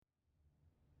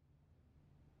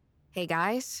Hey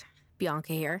guys,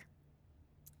 Bianca here.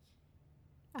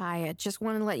 I just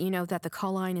wanted to let you know that the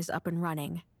call line is up and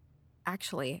running.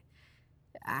 Actually,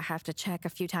 I have to check a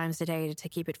few times a day to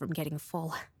keep it from getting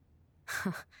full.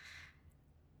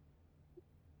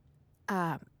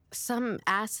 uh, some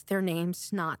asked their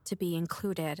names not to be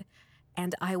included,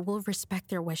 and I will respect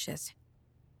their wishes.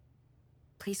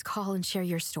 Please call and share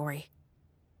your story.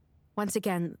 Once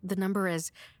again, the number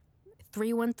is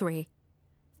 313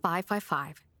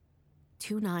 555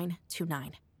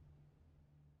 2929.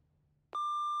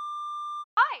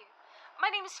 Hi, my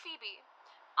name is Phoebe.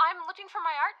 I'm looking for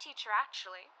my art teacher,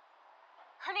 actually.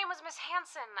 Her name was Miss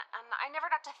Hanson, and I never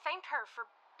got to thank her for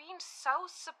being so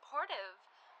supportive.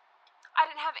 I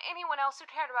didn't have anyone else who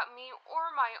cared about me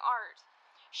or my art.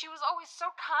 She was always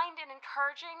so kind and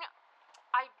encouraging.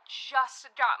 I just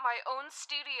got my own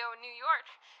studio in New York.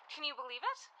 Can you believe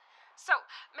it? So,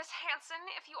 Miss Hanson,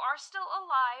 if you are still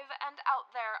alive and out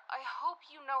there, I hope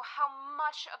you know how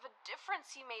much of a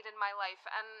difference you made in my life,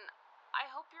 and I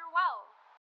hope you're well.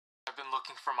 I've been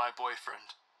looking for my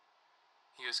boyfriend.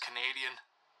 He is Canadian,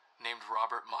 named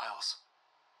Robert Miles.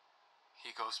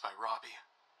 He goes by Robbie.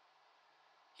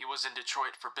 He was in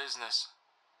Detroit for business.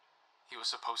 He was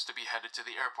supposed to be headed to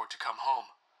the airport to come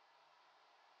home.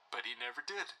 But he never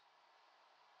did.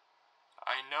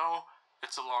 I know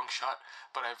it's a long shot,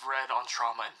 but I've read on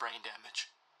trauma and brain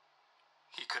damage.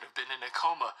 He could have been in a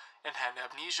coma and had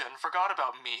amnesia and forgot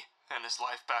about me and his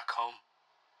life back home.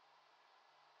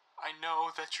 I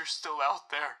know that you're still out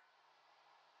there.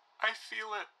 I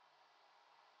feel it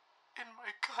in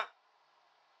my gut.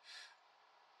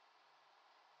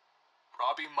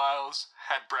 Robbie Miles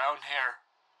had brown hair.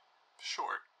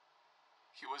 Short.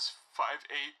 He was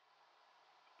 5'8".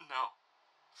 No,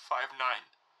 5'9".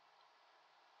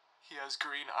 He has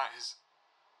green eyes.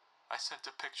 I sent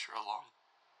a picture along.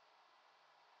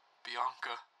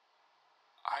 Bianca,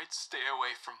 I'd stay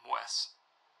away from Wes.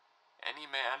 Any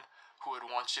man who would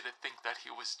want you to think that he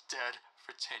was dead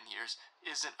for 10 years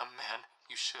isn't a man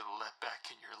you should have let back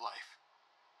in your life.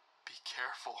 Be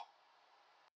careful.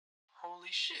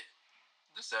 Holy shit.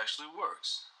 This actually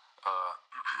works.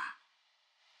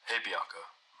 Hey Bianca,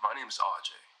 my name's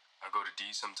RJ. I go to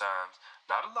D sometimes.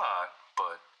 Not a lot,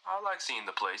 but I like seeing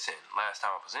the place, and last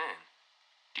time I was in,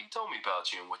 D told me about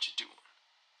you and what you're doing.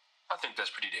 I think that's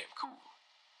pretty damn cool.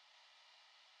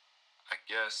 I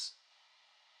guess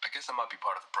I might be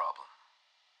part of the problem.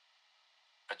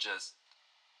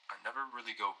 I never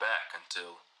really go back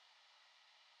until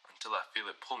I feel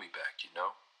it pull me back, you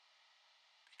know?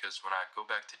 Because when I go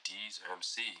back to D's or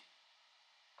MC,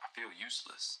 I feel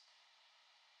useless.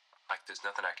 Like there's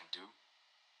nothing I can do.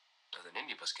 Nothing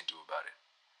any of us can do about it.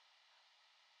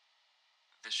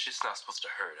 This shit's not supposed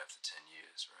to hurt after 10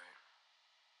 years, right?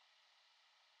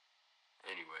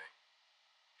 Anyway,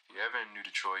 if you're ever in New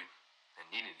Detroit and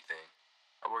need anything,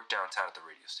 I work downtown at the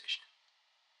radio station.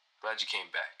 Glad you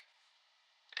came back.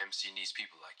 MC needs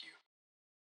people like you.